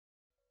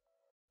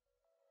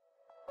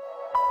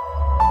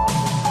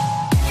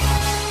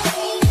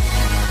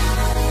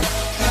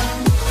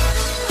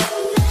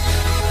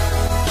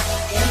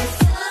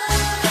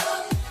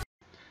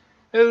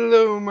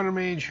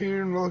Mermage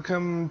here, and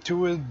welcome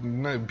to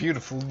a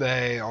beautiful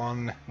day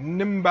on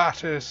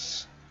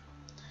Nimbatus.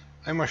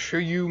 I must show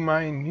you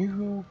my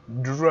new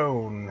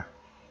drone.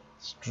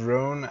 This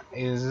drone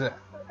is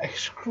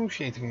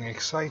excruciatingly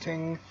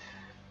exciting,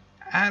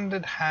 and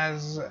it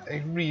has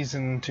a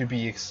reason to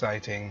be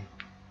exciting.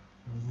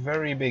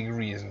 Very big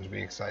reason to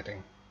be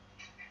exciting.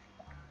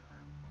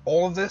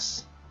 All of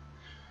this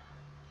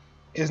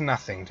is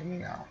nothing to me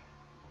now.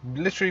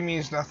 Literally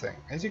means nothing.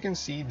 As you can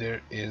see,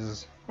 there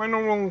is my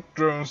normal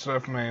drones that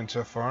I've made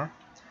so far.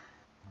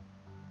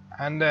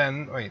 And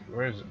then, wait,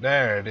 where is it?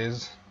 There it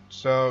is.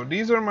 So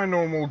these are my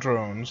normal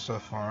drones so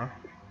far.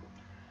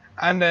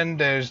 And then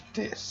there's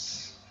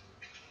this.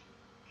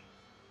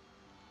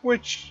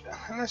 Which,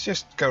 let's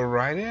just go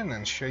right in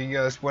and show you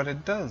guys what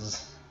it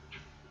does.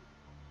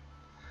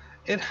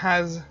 It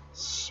has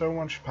so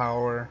much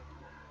power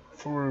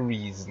for a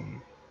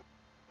reason.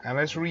 And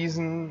its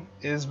reason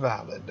is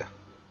valid.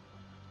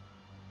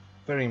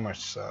 Very much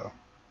so.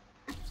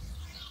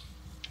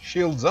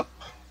 Shields up.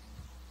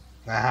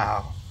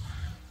 Now,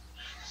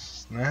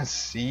 let's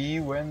see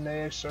when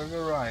they start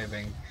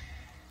arriving.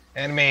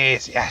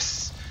 Enemies,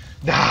 yes!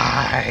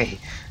 Die!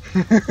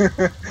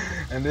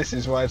 And this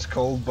is why it's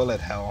called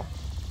Bullet Hell.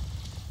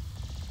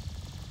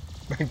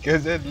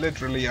 Because it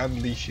literally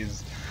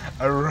unleashes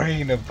a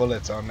rain of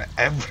bullets on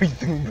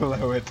everything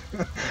below it.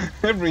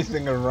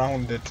 Everything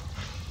around it.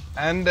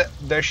 And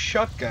there's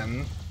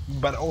shotgun,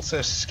 but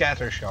also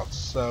scatter shots.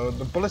 So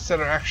the bullets that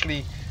are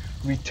actually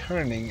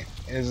returning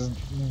is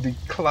the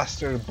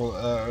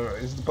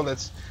is the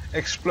bullets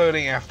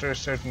exploding after a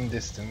certain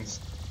distance,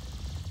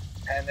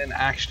 and then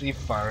actually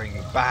firing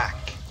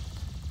back,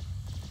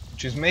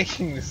 which is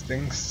making this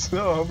thing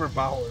so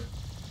overpowered.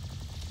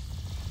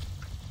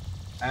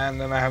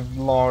 And then I have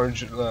long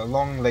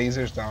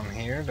lasers down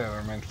here that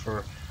are meant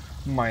for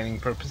mining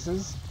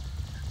purposes,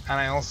 and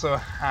I also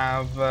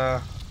have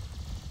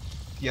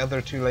the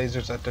other two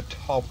lasers at the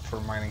top for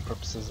mining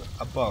purposes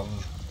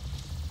above,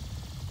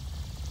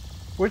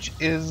 which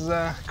is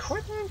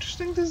quite an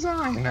interesting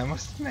design, I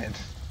must admit.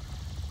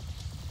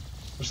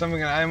 For something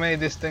that I made,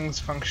 this thing's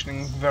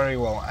functioning very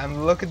well,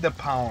 and look at the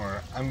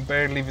power. I'm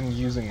barely even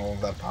using all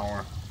of that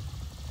power.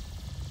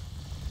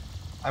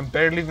 I'm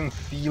barely even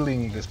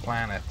feeling this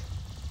planet.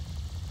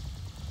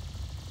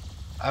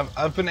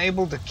 I've been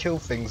able to kill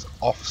things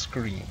off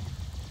screen,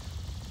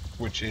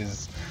 which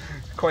is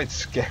quite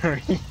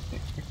scary.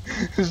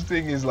 This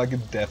thing is like a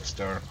Death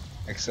Star,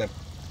 except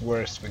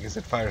worse because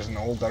it fires in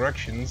all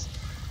directions.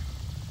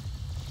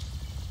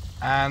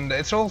 And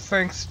it's all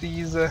thanks to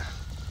these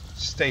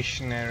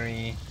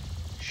stationary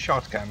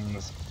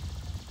shotguns.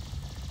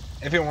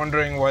 If you're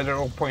wondering why they're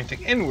all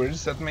pointing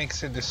inwards, that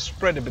makes it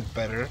spread a bit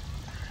better,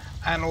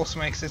 and also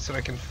makes it so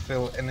I can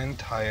fill an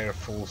entire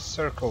full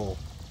circle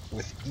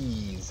with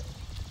ease.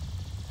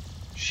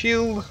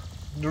 Shield.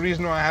 The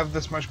reason why I have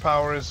this much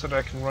power is so that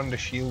I can run the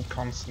shield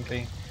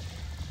constantly.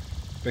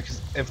 Because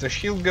if the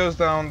shield goes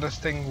down, this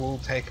thing will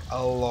take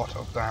a lot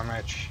of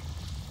damage.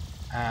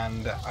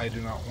 And I do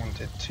not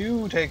want it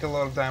to take a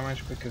lot of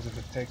damage, because if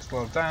it takes a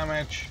lot of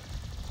damage,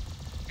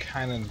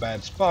 kind of in a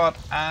bad spot.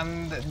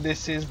 And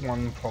this is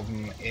one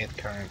problem it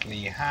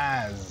currently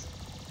has.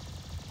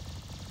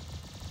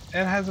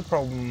 It has a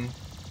problem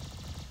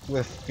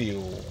with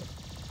fuel.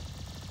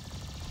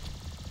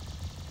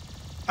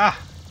 Ah!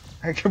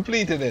 I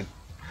completed it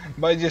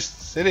by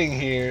just sitting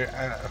here.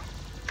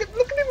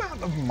 Look at the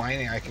amount of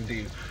mining I can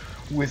do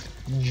with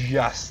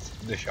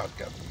just the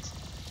shotguns.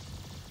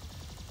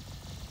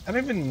 I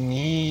don't even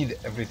need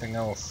everything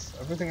else.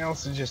 Everything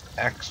else is just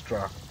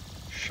extra.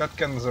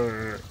 Shotguns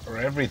are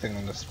everything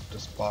on this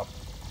spot.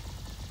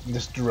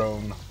 This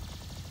drone.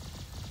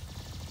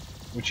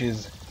 Which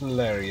is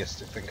hilarious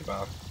to think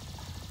about.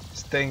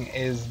 This thing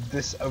is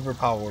this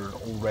overpowered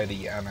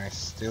already, and I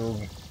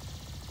still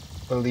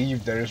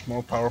believe there's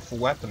more powerful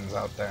weapons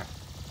out there.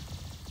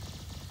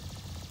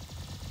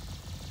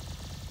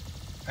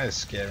 That is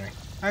scary.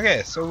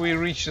 Okay, so we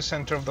reached the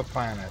center of the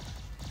planet.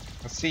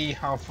 Let's see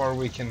how far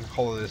we can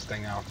hollow this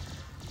thing out.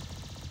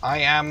 I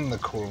am the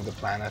core of the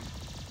planet.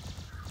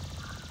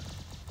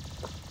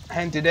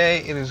 And today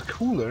it is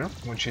cooler,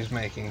 which is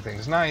making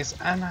things nice,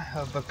 and I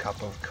have a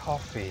cup of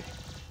coffee,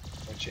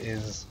 which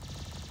is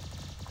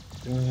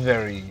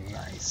very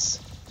nice.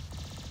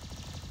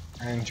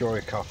 I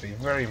enjoy coffee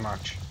very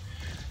much.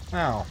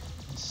 Now,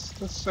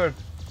 let's start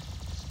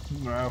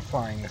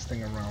flying this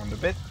thing around a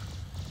bit.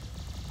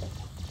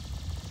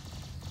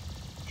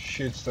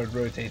 Should start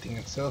rotating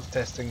itself,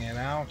 testing it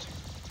out.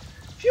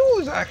 Fuel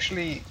is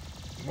actually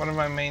one of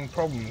my main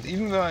problems,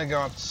 even though I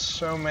got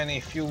so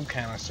many fuel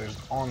canisters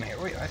on here.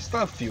 Wait, I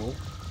still have fuel.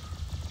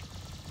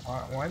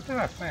 Why did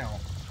I fail?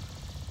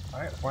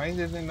 Why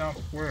did it not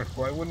work?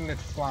 Why wouldn't it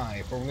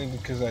fly? Probably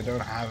because I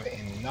don't have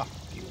enough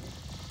fuel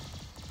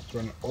to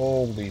run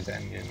all these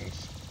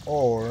engines.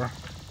 Or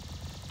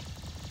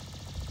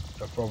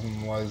the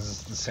problem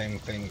was the same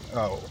thing.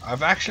 Oh,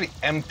 I've actually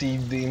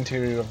emptied the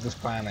interior of this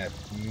planet,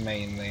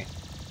 mainly.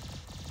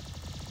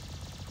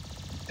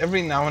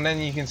 Every now and then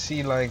you can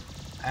see like,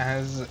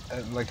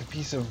 like a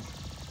piece of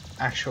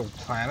actual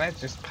planet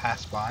just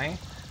pass by.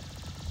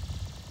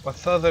 But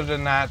further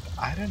than that,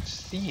 I don't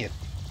see it.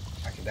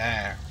 Like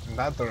there, in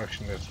that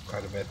direction there's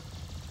quite a bit.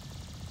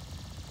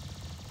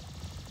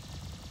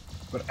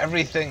 But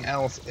everything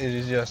else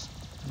is just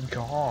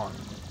gone.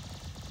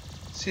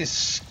 This is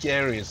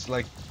scary. It's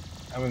like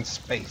I'm in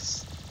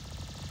space.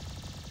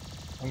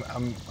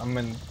 I'm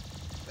in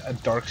a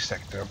dark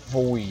sector,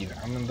 void.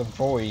 I'm in the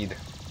void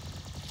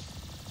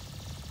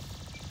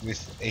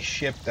with a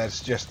ship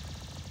that's just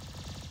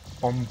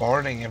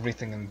bombarding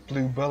everything in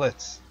blue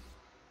bullets.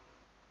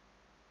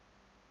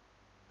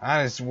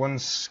 That is one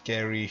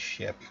scary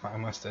ship, I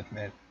must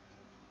admit.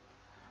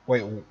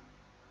 Wait,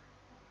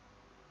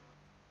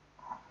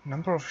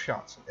 number of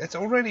shots. It's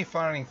already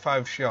firing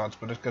 5 shots,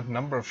 but it's got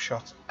number of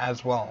shots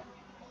as well.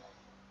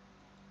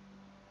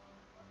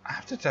 I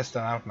have to test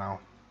that out now.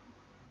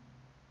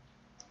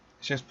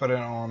 Let's just put it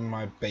on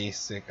my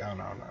basic. Oh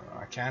no,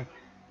 I can't.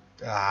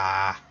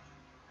 I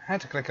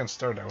had to click on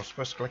start. I was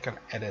supposed to click on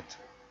edit.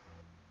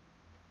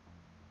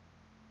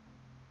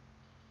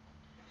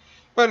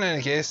 But in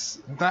any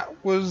case,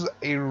 that was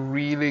a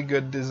really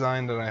good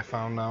design that I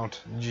found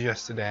out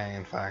just today,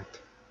 in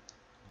fact.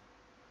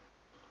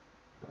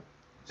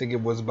 I think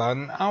it was about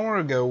an hour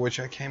ago which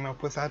I came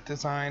up with that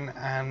design,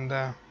 and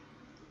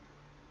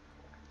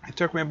it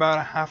took me about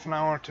a half an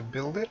hour to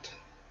build it,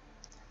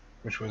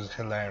 which was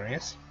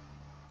hilarious.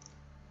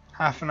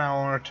 Half an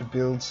hour to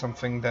build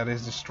something that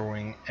is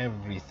destroying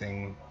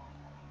everything.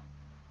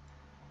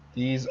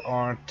 These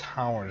are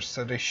towers,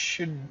 so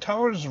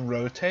towers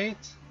rotate.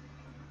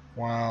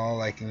 While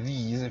like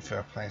these, if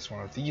I place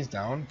one of these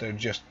down, they're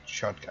just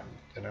shotgun.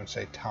 They don't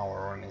say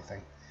tower or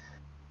anything.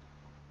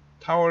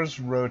 Towers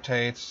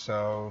rotate,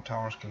 so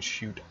towers can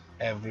shoot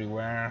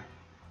everywhere.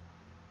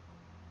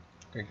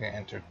 Quickly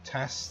enter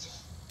test.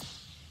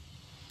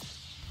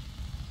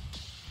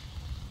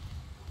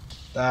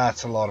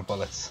 That's a lot of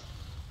bullets.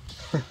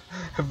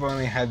 I've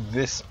only had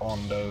this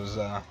on those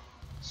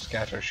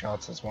scatter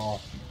shots as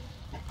well.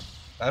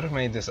 That would have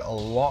made this a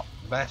lot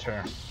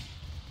better.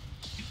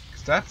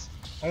 Because that's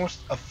almost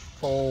a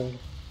full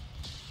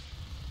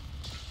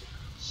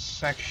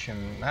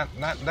section.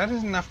 That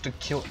is enough to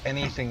kill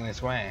anything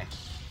this way.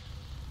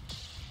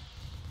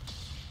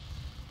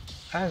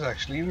 That is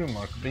actually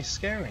remarkably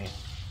scary.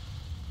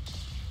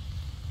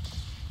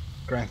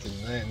 Granted,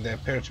 they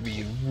appear to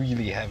be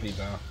really heavy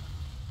though.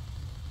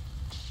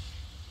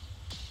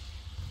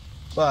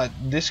 But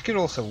this could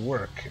also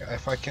work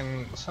if I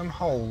can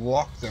somehow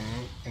lock them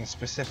in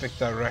specific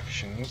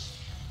directions.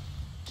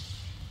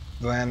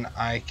 Then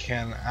I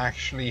can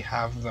actually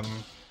have them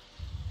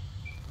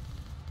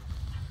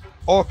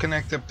all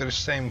connect up to the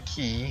same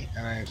key,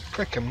 and I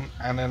click them,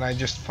 and then I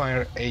just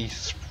fire a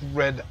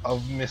spread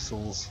of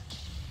missiles.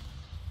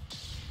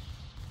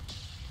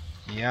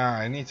 Yeah,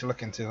 I need to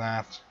look into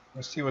that.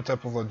 Let's see what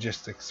type of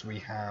logistics we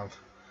have.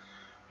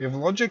 We have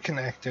logic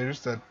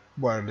connectors that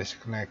wireless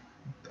connect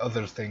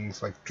other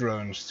things like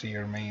drones to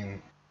your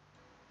main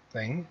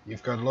thing.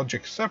 You've got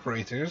logic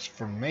separators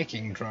for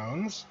making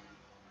drones.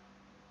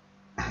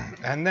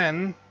 And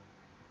then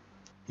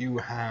you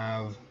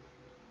have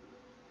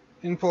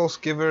impulse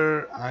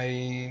giver.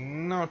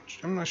 I'm not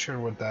sure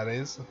what that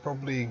is. It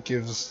probably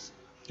gives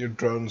your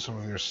drone some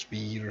of your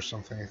speed or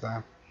something like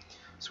that.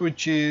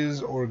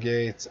 Switches, OR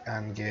gates,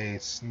 AND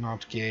gates,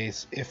 NOT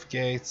gates, IF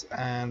gates,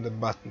 and a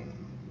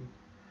button.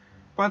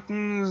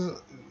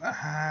 Buttons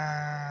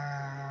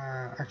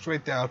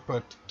activate the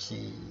output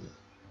key.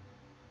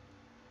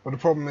 But the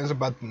problem is a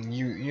button.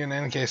 You in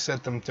any case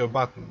set them to a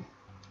button.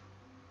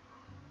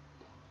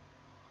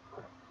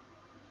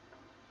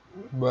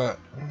 But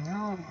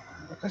no,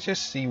 let's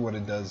just see what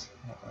it does.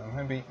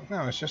 Maybe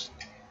no, it's just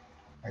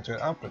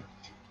activate output.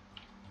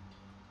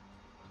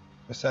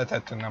 I set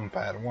that to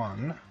numpad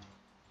 1.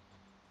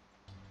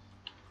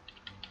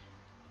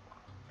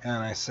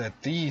 And I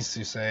set these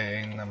to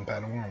say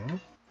numpad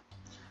 1.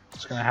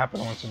 What's gonna happen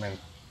once I'm in?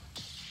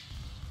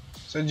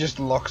 So it just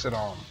locks it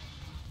on.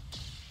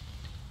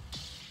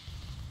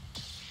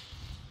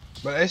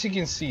 But as you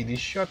can see, these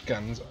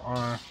shotguns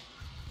are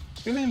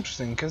really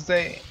interesting because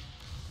they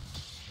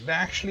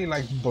actually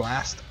like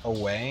blast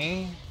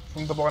away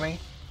from the body.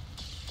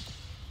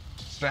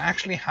 So they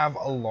actually have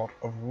a lot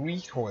of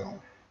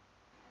recoil,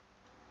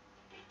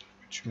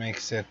 which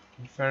makes it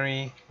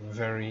very,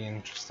 very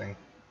interesting.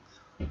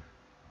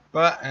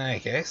 But in any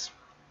case,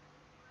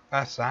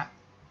 that's that.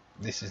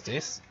 This is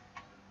this.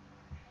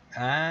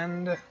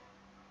 And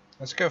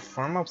let's go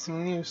farm up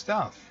some new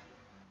stuff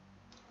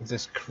with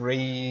this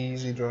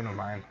crazy drone of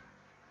mine.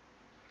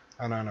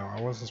 I don't know,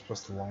 I wasn't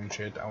supposed to launch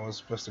it. I was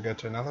supposed to go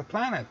to another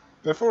planet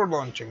before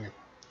launching it.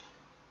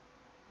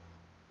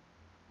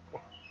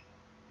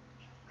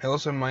 I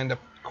also mined up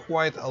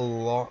quite a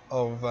lot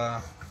of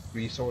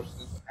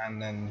resources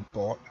and then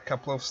bought a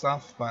couple of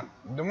stuff, but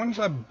the ones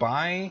I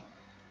buy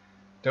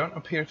don't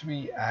appear to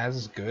be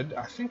as good.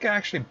 I think I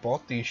actually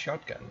bought these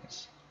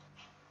shotguns.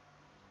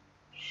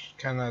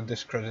 Kinda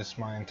discredits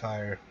my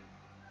entire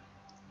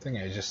thing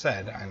I just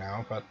said, I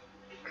know, but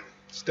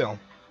still.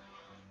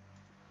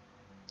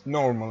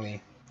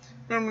 Normally.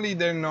 Normally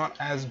they're not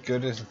as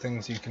good as the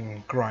things you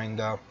can grind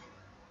up.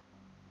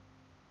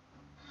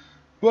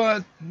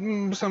 But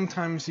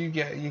sometimes you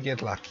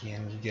get lucky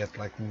and you get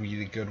like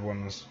really good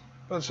ones.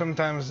 But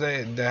sometimes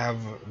they've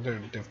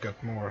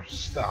got more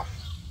stuff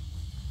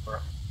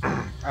or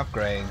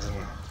upgrades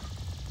and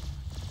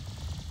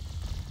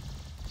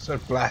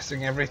start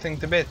blasting everything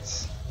to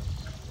bits.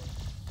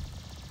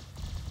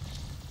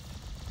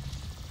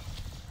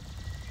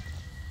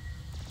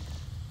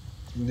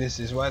 This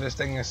is why this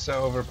thing is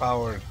so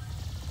overpowered.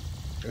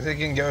 Because it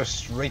can go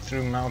straight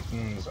through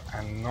mountains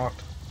and not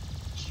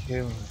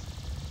give,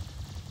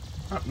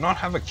 not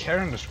have a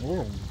care in this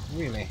world,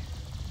 really.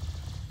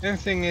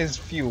 Everything is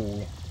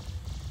fuel.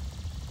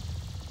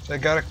 So I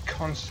gotta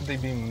constantly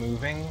be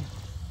moving.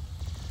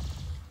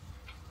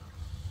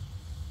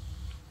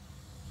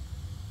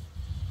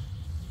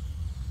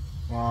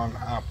 Come on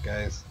up,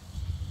 guys.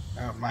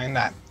 Oh, mind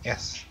that.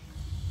 Yes.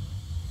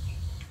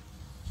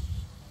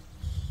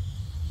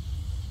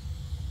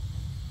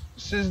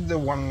 This is the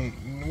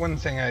one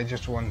thing I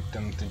just want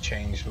them to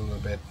change a little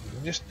bit.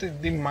 Just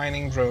the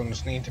mining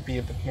drones need to be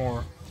a bit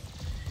more,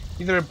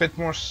 either a bit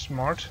more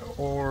smart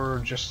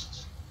or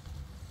just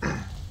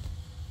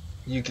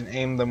you can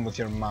aim them with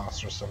your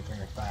mouse or something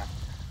like that.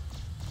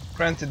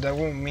 Granted, that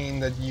won't mean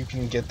that you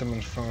can get them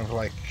in front of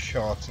like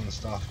shots and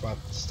stuff, but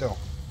still.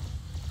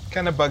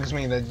 Kind of bugs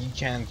me that you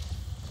can't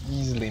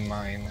easily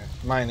mine.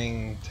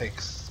 Mining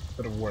takes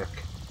a bit of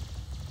work.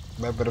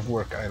 By a bit of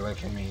work, I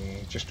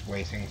mean just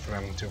waiting for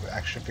them to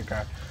actually figure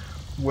out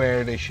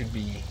where they should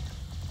be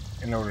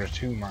in order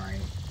to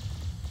mine.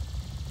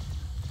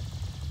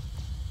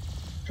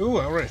 Ooh,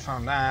 I already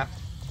found that.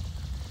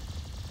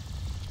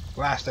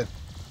 Blasted.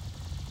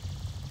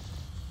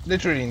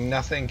 Literally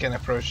nothing can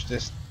approach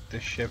this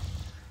ship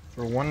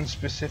for one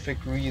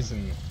specific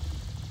reason.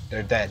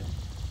 They're dead.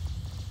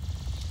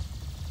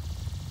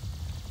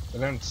 They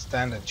don't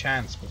stand a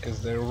chance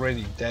because they're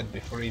already dead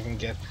before they even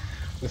get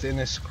within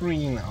a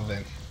screen of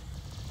it.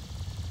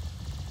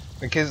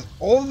 Because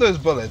all of those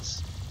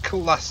bullets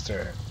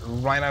cluster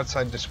right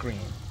outside the screen.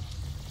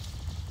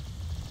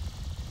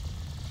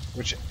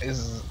 Which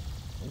is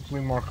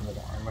remarkable,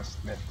 I must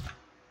admit.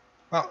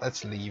 Well,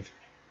 let's leave.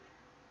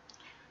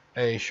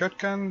 A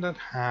shotgun that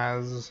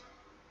has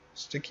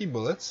sticky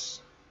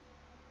bullets,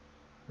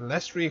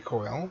 less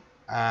recoil,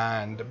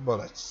 and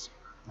bullets,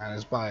 and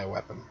is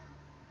bioweapon.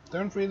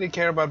 Don't really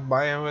care about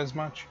bio as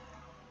much.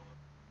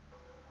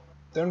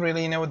 Don't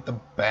really know what the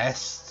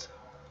best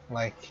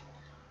like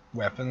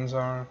weapons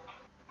are.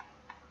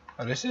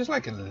 Oh, this is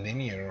like a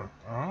linear.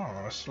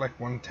 Oh, it's like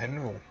one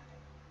tendril.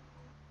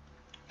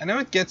 I know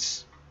it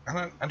gets.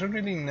 I don't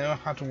really know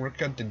how to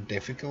work out the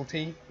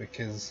difficulty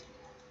because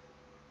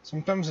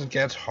sometimes it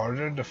gets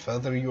harder the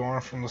further you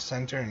are from the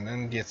center, and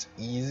then it gets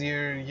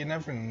easier. You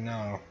never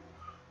know.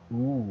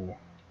 Ooh.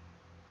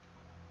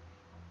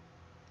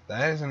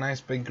 That is a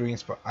nice big green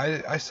spot.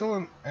 I still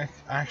don't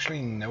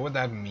actually know what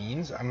that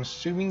means. I'm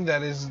assuming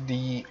that is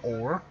the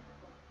ore.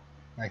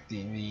 Like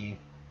the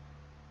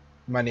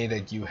money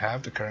that you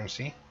have, the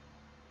currency.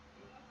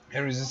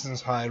 Air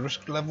resistance high,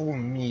 risk level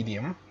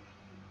medium.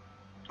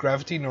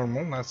 Gravity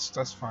normal,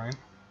 that's fine.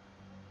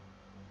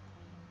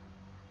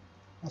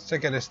 Let's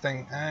take out this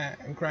thing.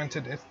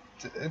 Granted,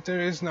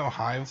 there is no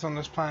hives on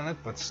this planet,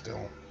 but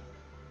still.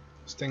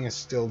 This thing is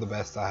still the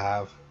best I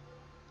have.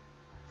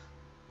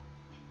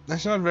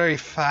 It's not very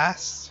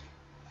fast,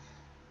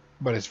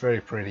 but it's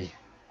very pretty.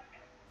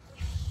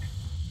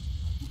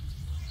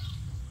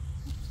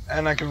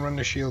 And I can run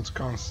the shields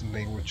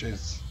constantly, which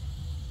is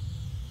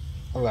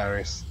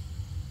hilarious.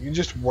 You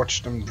just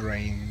watch them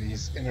drain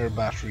these inner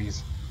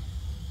batteries.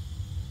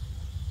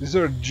 These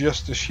are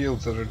just the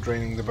shields that are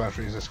draining the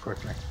batteries this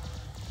quickly.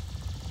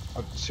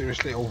 Oh,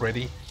 seriously,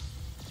 already?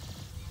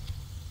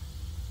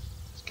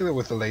 Let's kill it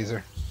with the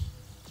laser.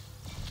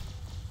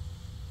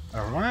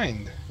 Never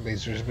mind,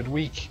 laser is a bit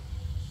weak.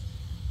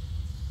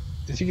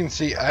 As you can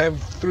see, I have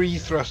 3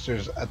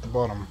 thrusters at the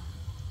bottom.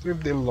 3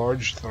 of the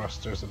large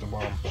thrusters at the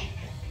bottom.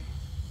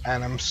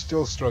 And I'm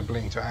still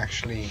struggling to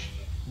actually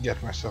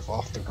get myself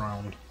off the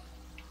ground.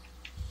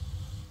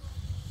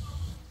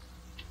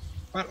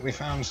 But we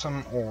found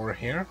some ore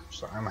here,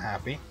 so I'm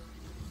happy.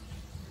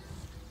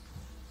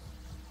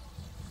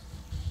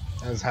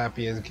 As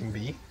happy as it can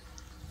be.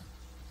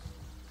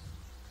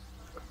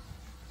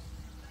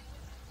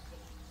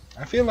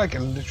 I feel like a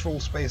literal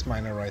space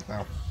miner right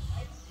now.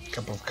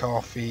 Cup of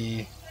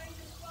coffee,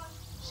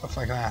 stuff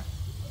like that.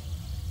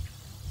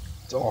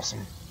 It's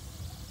awesome.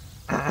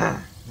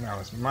 Now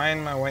let's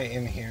mine my way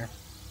in here.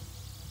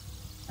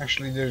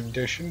 Actually,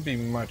 there shouldn't be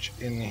much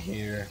in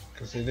here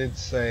because they did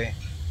say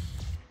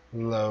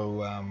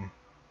low.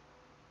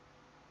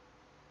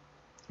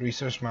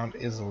 Resource amount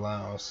is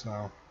low,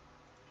 so.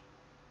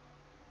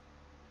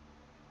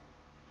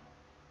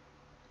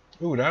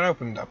 Ooh, that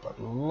opened up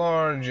a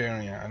large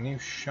area, a new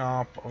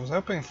shop. I was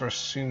hoping for a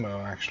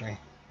sumo actually.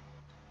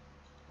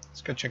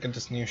 Let's go check out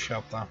this new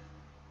shop though.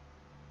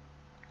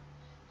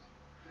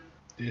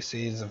 This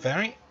is a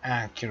very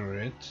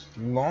accurate,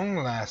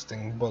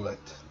 long-lasting bullet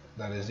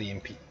that is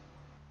EMP.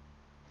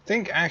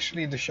 think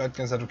actually the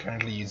shotguns that we're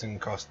currently using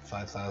cost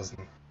 5,000,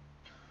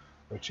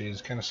 which is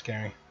kind of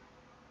scary.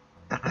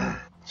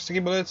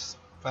 Sticky bullets,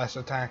 fast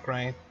attack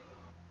rate,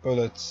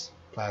 bullets,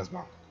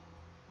 plasma.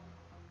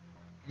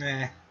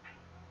 Nah.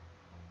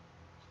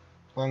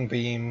 Long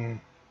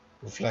beam,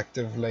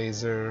 reflective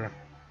laser,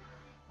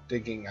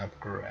 digging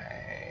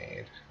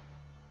upgrade.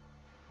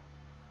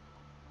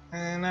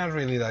 Not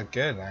really that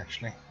good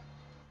actually.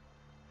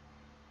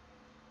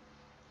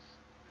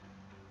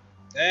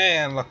 Hey,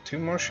 I unlocked 2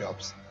 more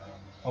shelves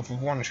off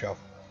of 1 shelf.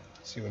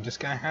 See what this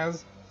guy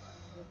has.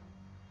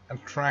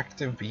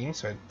 Attractive beam,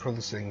 so it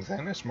pulls things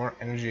in. It's more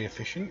energy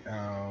efficient.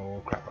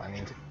 Oh crap, I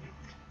need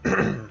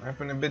to. I've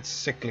been a bit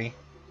sickly.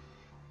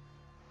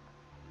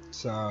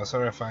 So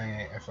sorry if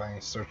I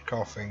start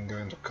coughing, go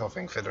into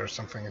coughing fit or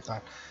something like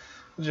that.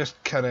 I'll just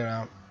cut it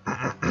out.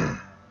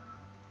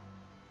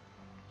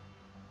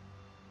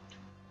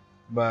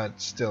 But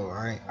still,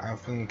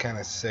 I've been kind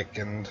of sick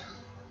and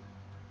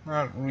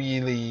not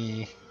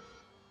really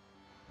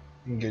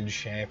in good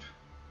shape.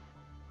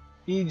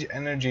 Needs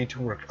energy to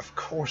work. Of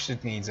course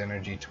it needs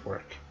energy to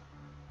work.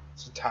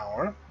 It's a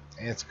tower.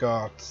 It's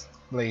got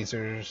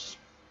lasers,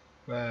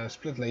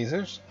 split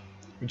lasers,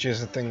 which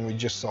is a thing we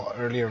just saw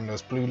earlier in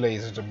those blue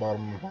lasers at the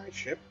bottom of my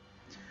ship.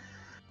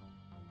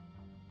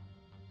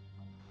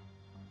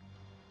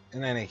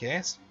 In any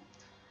case,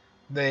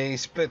 they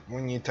split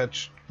when you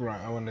touch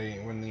ground,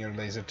 when your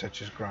laser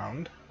touches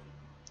ground,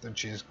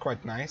 which is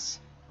quite nice.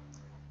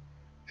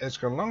 It's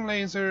got long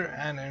laser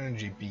and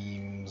energy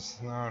beams.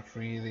 Not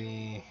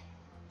really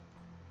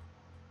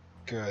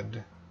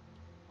good.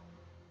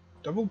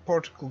 Double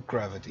particle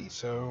gravity,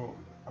 so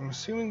I'm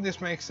assuming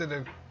this makes it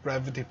that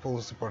gravity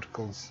pulls the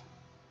particles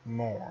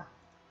more.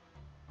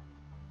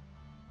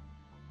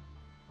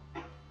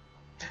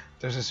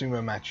 There's a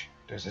sumo match.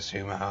 There's a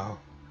sumo.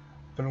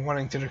 Been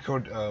wanting to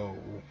record. Oh,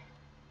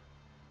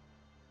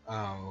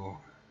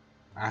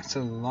 that's a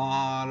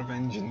lot of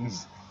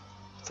engines.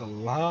 It's a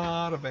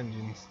lot of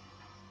engines.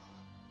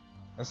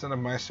 I set up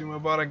my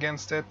sumo bot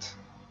against it.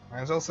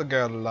 It's also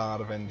got a lot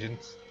of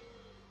engines.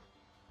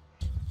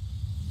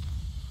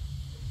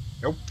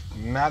 Nope,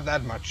 not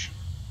that much.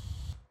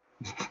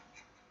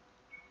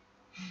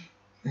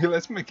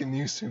 Let's make a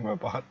new sumo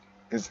bot,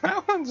 because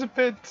that one's a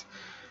bit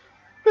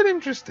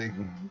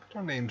interesting,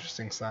 on the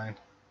interesting side.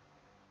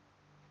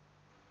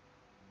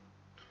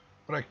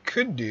 What I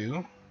could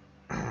do,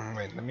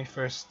 wait, let me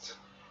first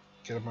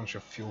get a bunch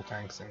of fuel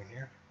tanks in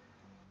here.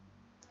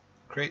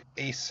 Create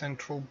a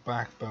central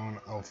backbone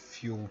of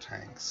fuel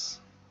tanks.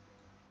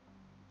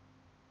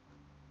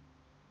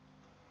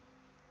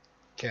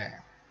 Okay,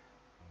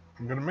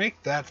 I'm gonna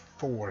make that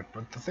forward,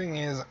 but the thing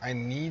is, I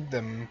need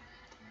them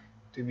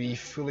to be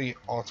fully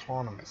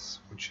autonomous,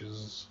 which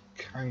is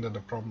kind of the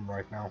problem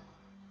right now.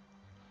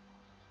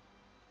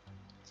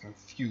 So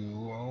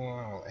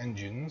fuel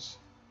engines.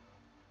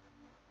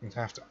 We'd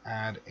have to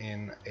add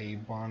in a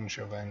bunch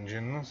of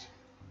engines.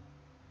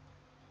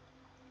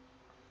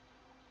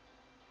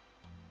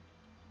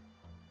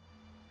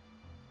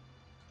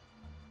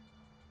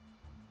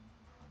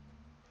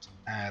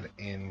 Add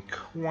in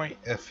quite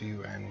a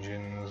few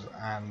engines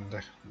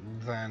and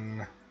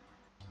then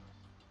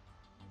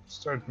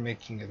start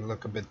making it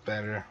look a bit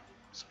better.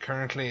 So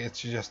currently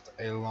it's just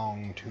a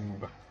long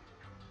tube.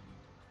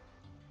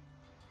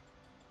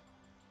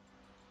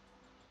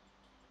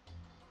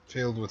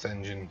 Filled with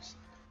engines.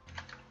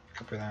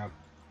 Copy that.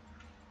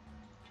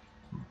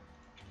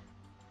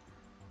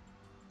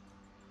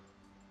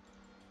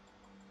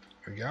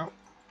 There we go.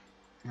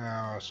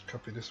 Now let's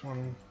copy this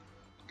one.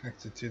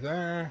 Connect it to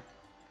there.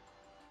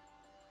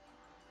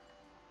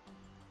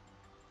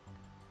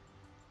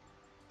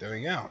 There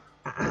we go.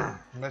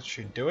 That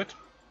should do it.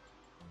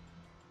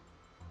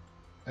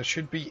 That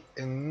should be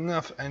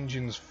enough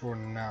engines for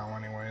now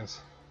anyways.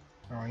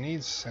 Now I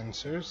need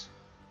sensors.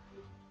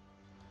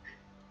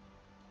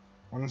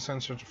 One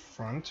sensor to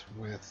front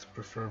with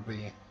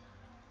preferably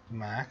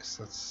max.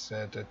 Let's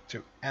set it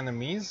to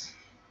enemies.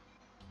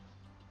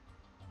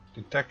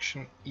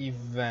 Detection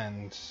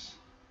events.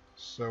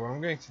 So what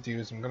I'm going to do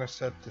is I'm going to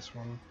set this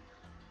one.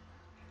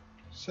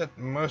 Set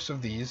most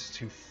of these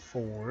to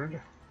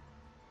forward.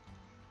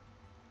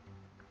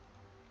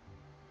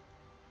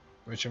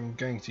 Which I'm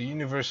going to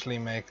universally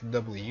make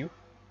W.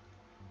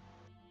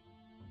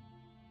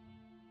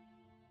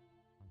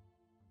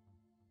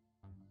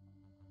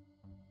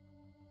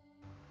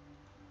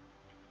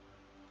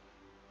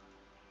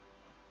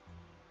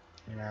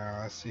 Now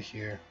let's see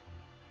here.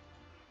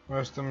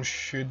 Most of them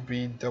should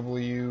be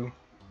W,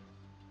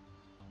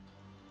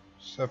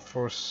 except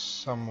for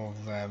some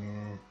of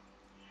them,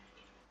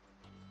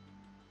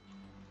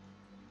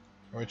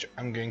 which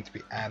I'm going to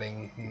be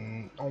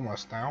adding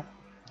almost now.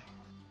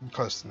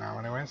 Close to now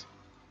anyways.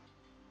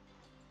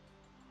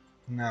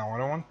 Now what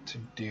I want to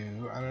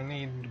do, I don't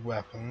need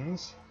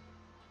weapons.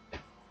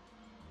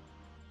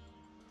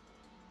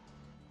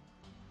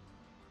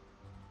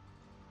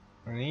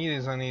 What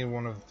I need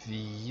one of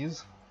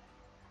these.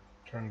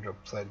 Turned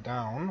upside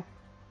down.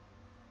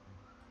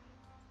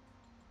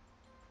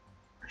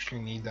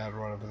 Actually need that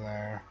right over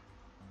there.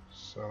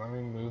 So let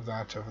me move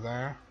that over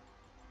there.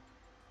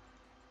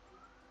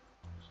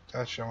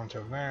 Attach that one to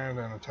over there,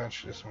 then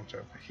attach this one to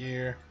over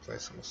here.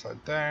 Place on the side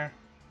there.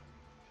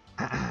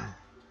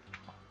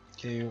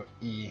 Q,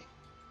 E.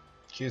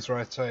 Q is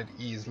right side,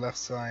 E is left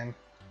side.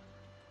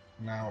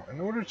 Now, in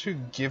order to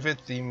give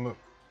it the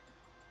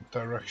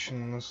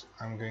directions,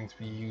 I'm going to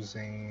be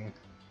using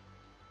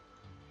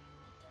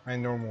my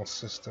normal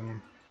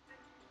system.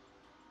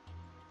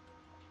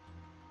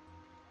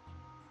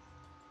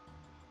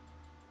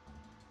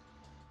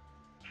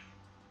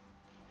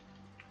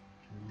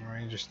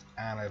 Let me just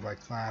add it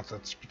like that,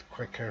 that's a bit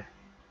quicker.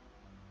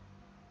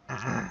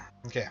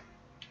 Okay.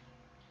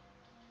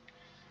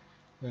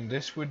 Then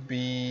this would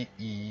be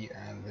E,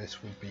 and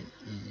this would be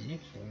E,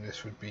 and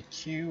this would be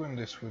Q, and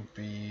this would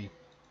be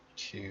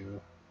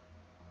Q.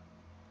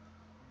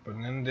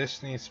 But then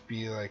this needs to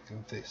be like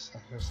this.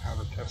 I just have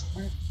a test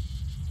it.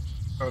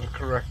 How to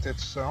correct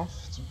itself.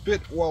 It's a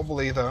bit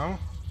wobbly though,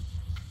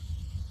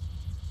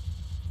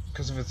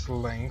 because of its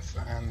length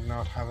and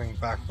not having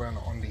backbone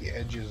on the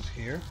edges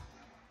here.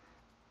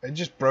 It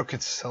just broke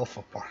itself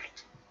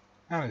apart.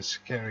 That is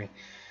scary.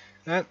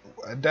 That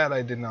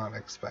I did not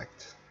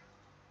expect.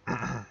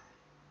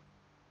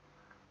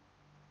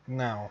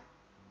 Now,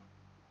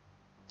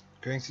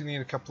 going to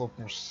need a couple of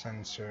more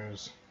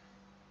sensors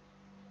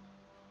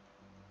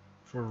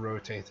for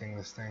rotating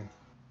this thing.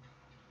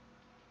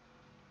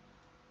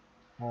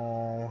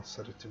 I'll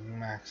set it to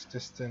max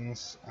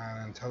distance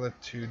and tell it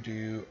to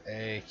do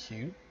a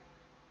Q.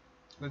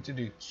 Tell it to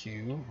do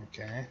Q,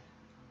 okay.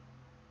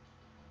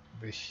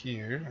 Over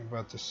here,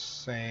 about the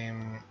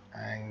same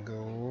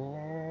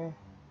angle.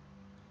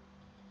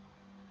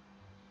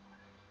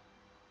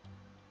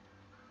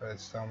 But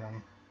it's that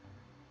one.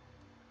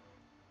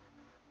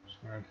 So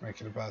I'm going to make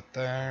it about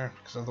there,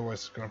 because otherwise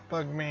it's going to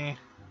bug me.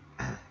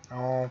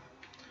 Oh,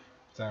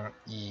 down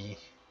E.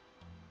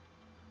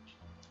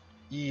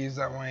 E is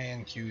that way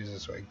and Q is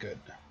this way, good.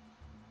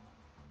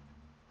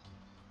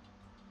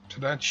 So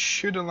that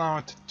should allow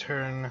it to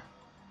turn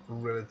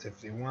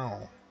relatively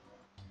well.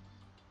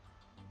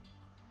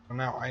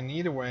 Now I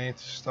need a way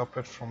to stop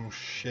it from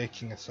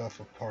shaking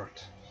itself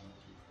apart.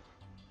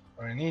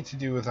 What I need to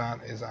do with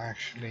that is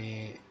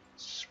actually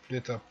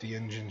split up the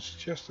engines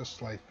just a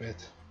slight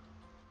bit.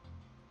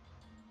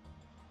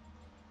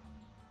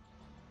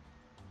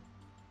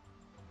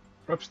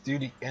 Perhaps do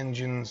the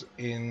engines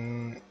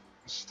in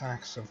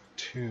stacks of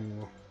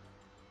 2.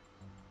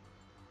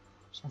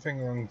 Something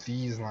along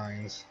these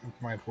lines. It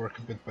might work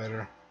a bit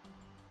better.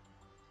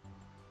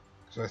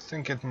 So I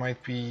think it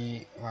might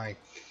be like,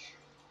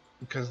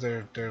 because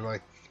they're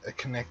like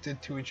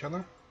connected to each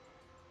other.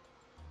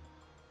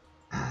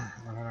 I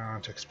don't know how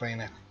to explain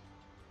it.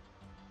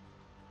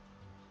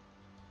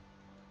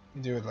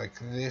 You do it like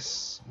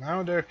this.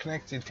 Now they're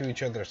connected to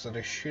each other, so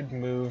they should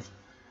move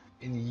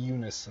in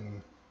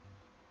unison.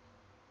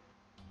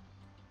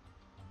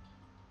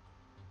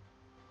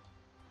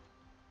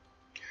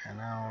 Okay,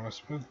 now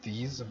let's move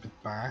these a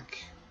bit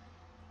back.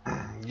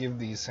 Give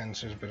these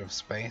sensors a bit of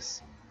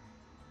space.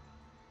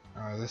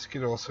 This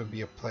could also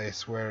be a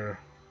place where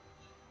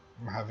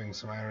I'm having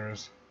some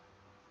errors.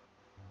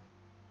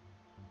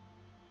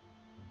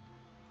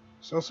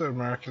 It's also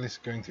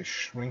miraculously going to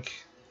shrink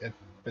it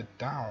a bit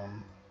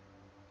down.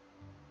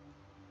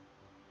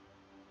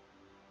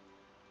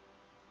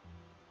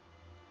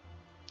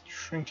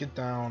 Shrink it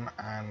down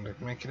and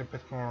make it a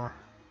bit more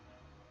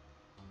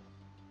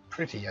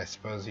pretty, I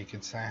suppose you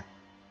could say.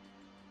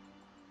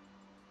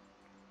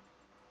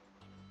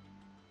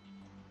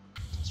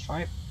 It's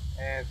fine.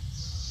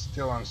 It's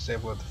still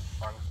unstable at the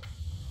front.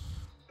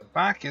 The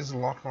back is a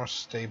lot more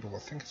stable. I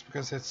think it's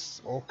because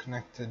it's all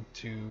connected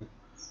to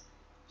the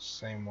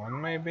same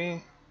one,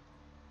 maybe.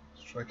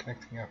 Let's try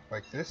connecting up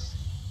like this.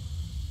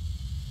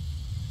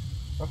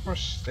 A lot more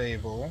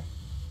stable.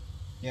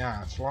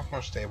 Yeah, it's a lot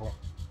more stable.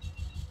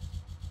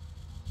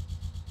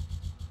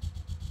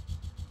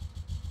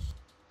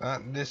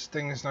 This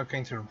thing is not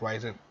going to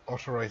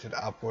auto-write it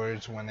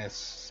upwards when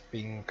it's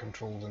being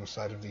controlled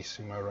inside of the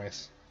sumo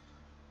race.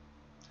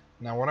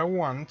 Now what I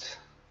want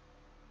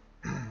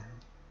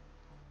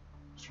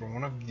is for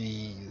one of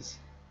these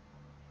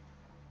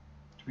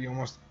to be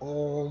almost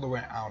all the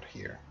way out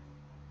here.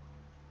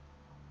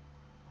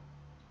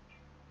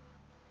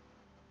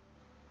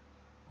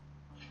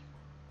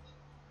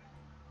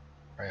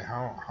 Right,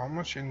 how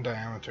much in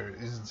diameter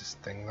is this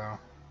thing though?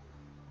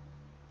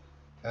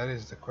 That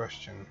is the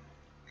question.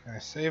 Can I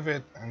save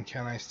it and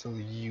can I still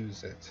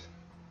use it?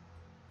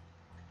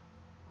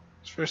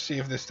 Let's first see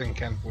if this thing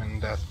can't win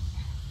that.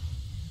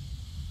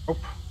 Oh.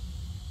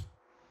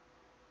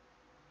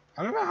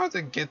 I don't know how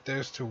to get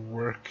theirs to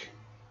work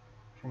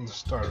from the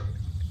start.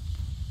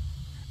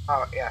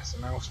 Oh yes,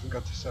 and I also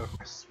forgot to set up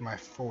my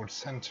forward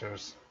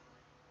sensors.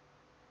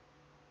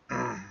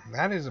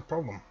 That is a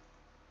problem.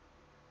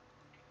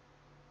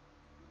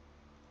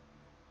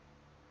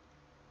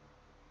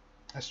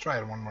 Let's try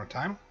it one more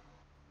time.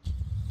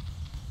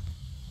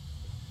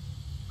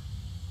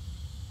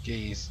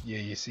 Okay, yeah,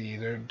 you see,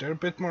 they're a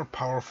bit more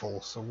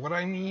powerful. So what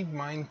I need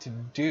mine to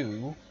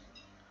do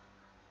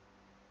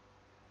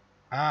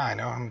Ah, I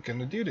know how I'm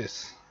gonna do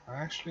this. I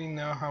actually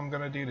know how I'm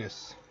gonna do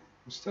this.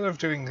 Instead of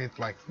doing it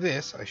like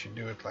this, I should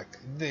do it like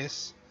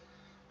this,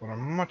 but a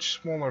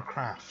much smaller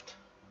craft.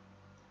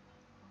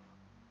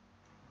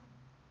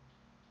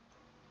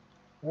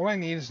 All I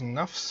need is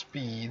enough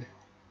speed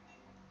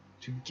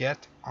to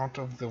get out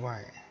of the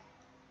way.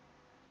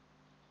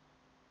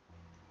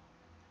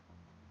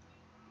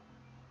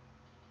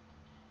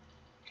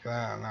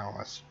 Okay, now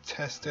let's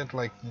test it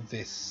like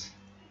this.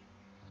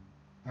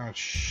 Now it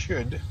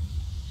should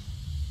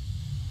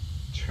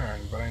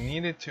turn, but I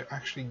need it to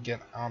actually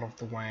get out of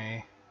the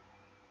way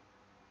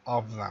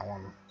of that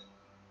one.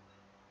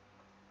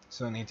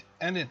 So I need to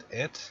edit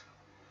it.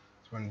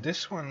 So when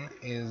this one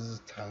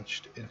is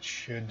touched, it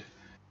should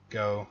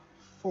go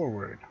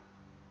forward.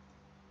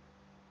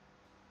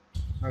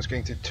 Now it's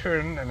going to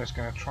turn and it's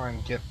going to try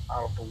and get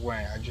out of the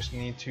way. I just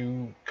need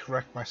to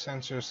correct my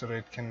sensor so that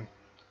it can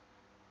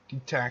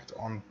detect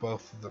on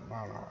both of them.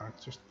 Oh no,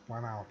 it just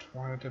went out.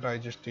 Why did I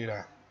just do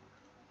that?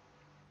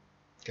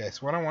 Okay,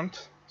 so what I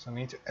want is I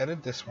need to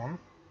edit this one,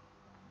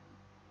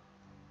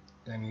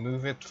 then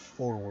move it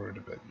forward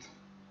a bit.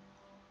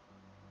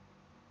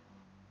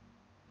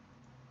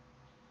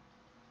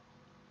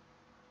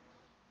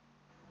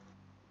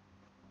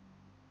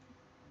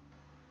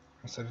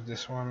 Set it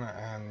this one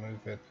and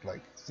move it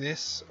like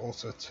this.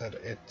 Also set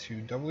it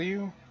to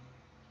W,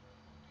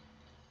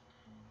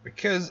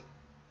 because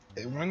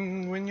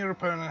when your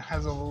opponent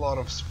has a lot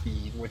of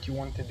speed, what you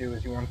want to do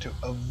is you want to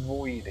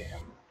avoid him,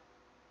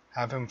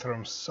 have him throw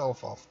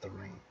himself off the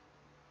ring,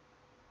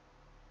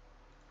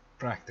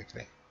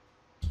 practically.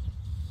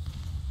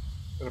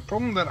 But the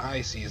problem that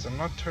I see is I'm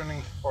not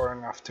turning far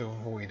enough to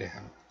avoid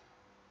him.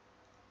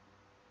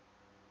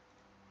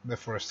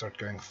 Therefore I start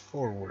going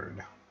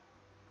forward.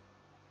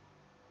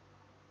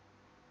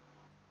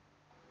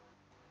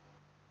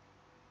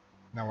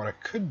 Now what I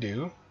could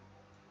do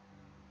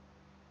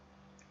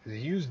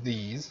is use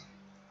these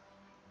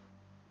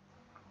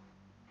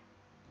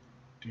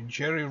to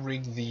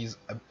jerry-rig these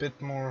a bit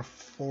more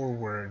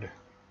forward.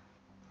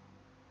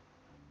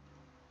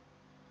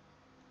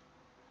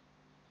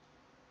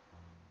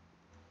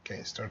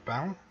 Okay, start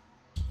bound.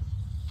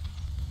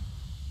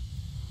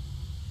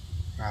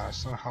 Nah,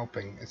 it's not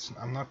helping.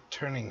 I'm not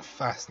turning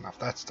fast enough.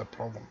 That's the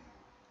problem.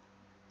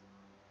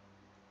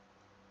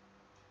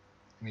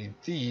 I need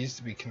these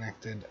to be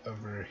connected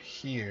over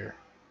here.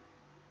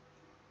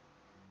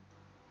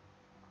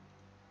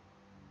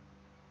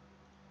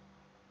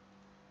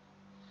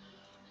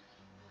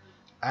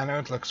 I know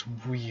it looks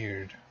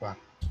weird, but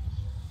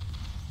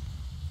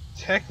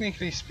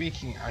technically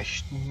speaking,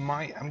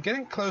 I'm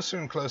getting closer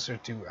and closer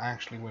to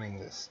actually winning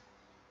this.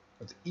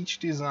 With each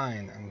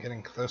design, I'm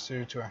getting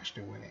closer to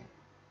actually winning.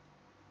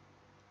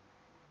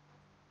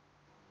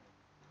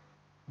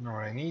 Now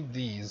I need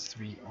these to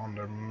be on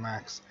their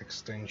max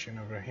extension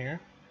over here,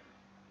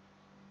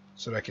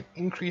 so that I can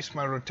increase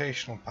my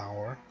rotational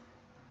power,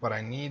 but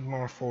I need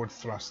more forward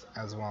thrust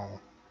as well.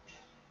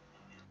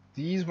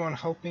 These won't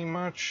help me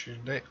much.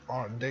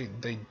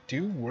 They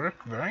do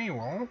work very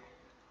well,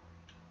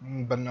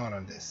 but not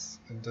on this.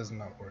 It does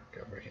not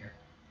work over here.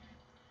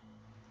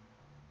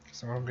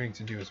 So what I'm going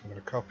to do is I'm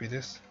going to copy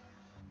this.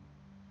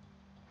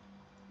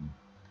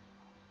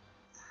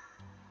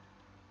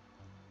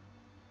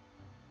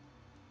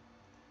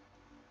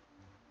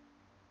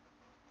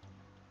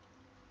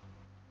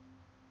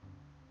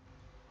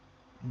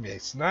 Okay,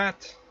 so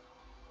that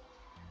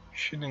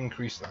should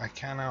increase. I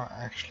can now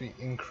actually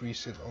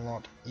increase it a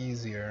lot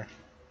easier.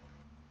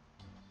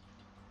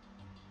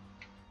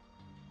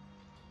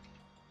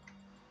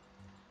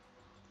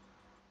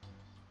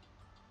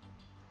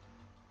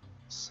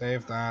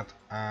 Save that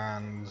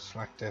and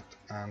select it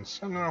and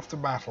send it off to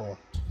battle.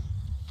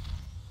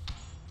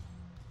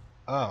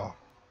 Oh.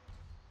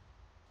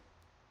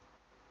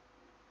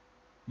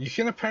 You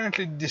can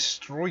apparently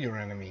destroy your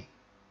enemy.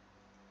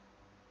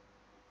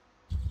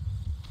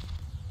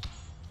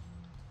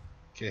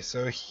 Okay,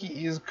 so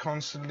he is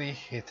constantly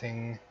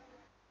hitting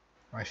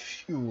my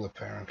fuel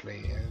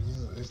apparently.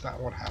 Is that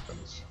what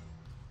happens?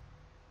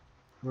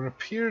 It would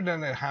appear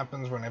that it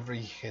happens whenever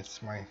he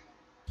hits my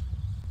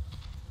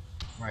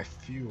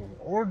fuel,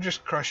 or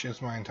just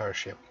crushes my entire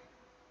ship.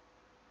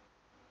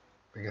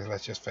 Because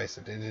let's just face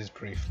it, it is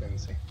pretty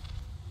flimsy.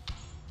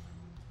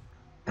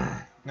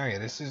 Now yeah,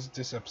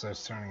 this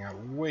episode's turning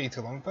out way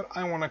too long, but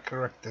I want to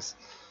correct this.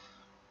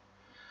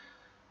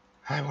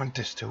 I want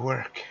this to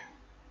work.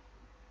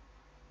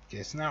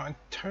 Okay, so now it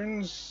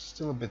turns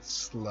still a bit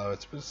slow.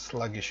 It's a bit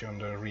sluggish on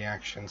the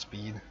reaction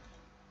speed.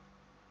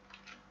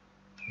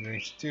 What I'm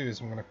going to do is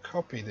I'm going to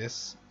copy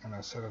this and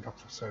I set it up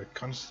so it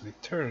constantly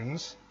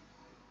turns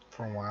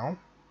for a while.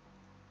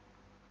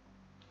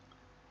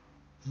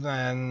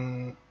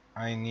 Then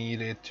I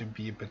need it to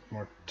be a bit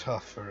more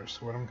tougher.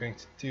 So what I'm going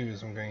to do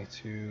is I'm going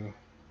to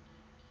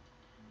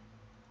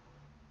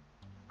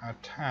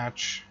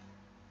attach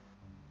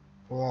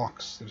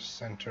blocks to the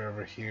center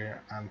over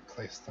here and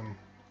place them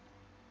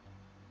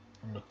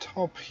on the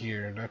top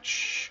here. That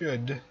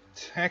should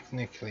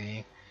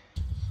technically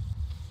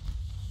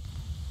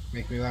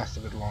make me last a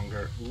bit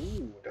longer.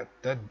 Ooh,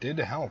 that did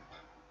help.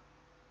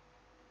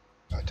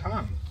 A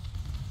ton.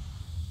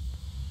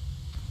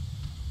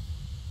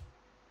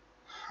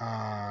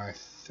 I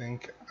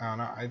think... Oh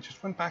no, I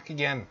just went back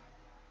again.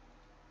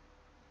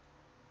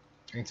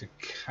 I need to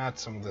cut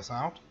some of this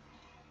out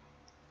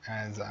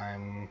as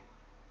I'm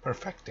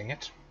perfecting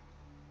it.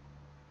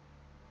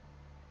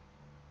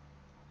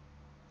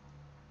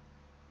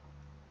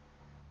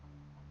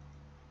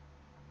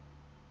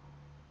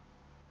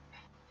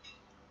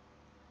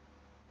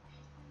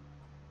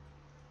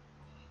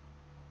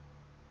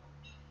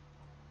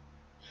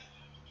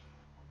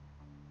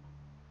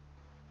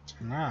 So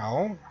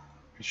now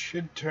it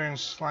should turn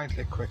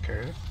slightly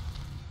quicker.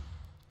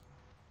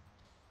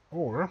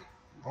 Or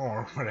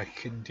what I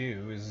could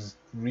do is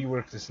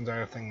rework this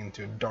entire thing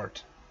into a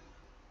dart.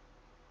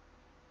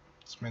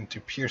 It's meant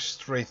to pierce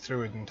straight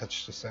through it and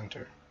touch the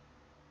center.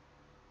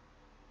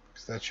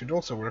 Because that should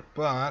also work,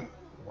 but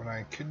what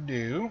I could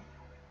do,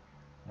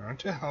 in order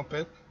to help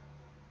it,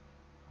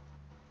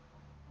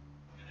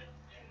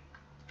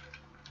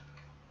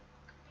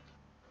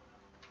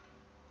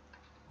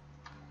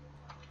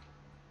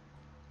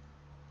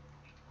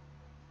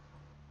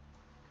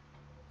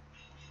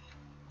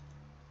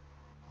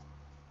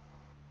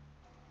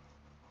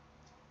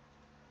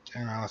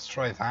 okay, now let's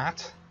try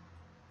that.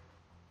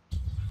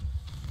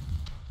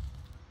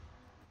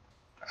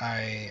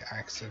 I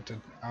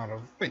exited out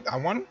of... Wait, I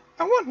won?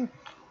 I won!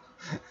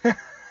 That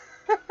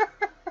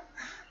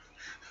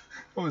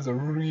was a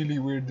really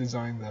weird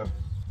design though.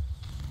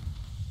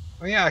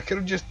 Oh yeah, I could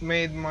have just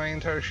made my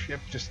entire ship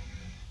just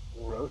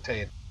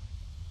rotate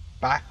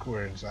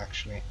backwards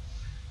actually.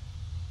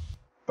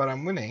 But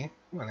I'm winning,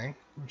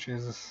 which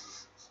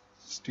is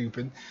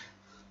stupid.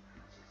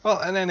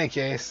 Well, in any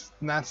case,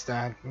 that's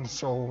that.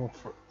 That's all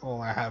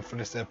I have for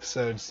this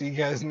episode. See you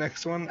guys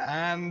next one,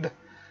 and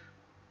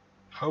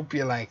hope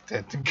you liked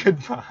it.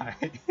 Goodbye.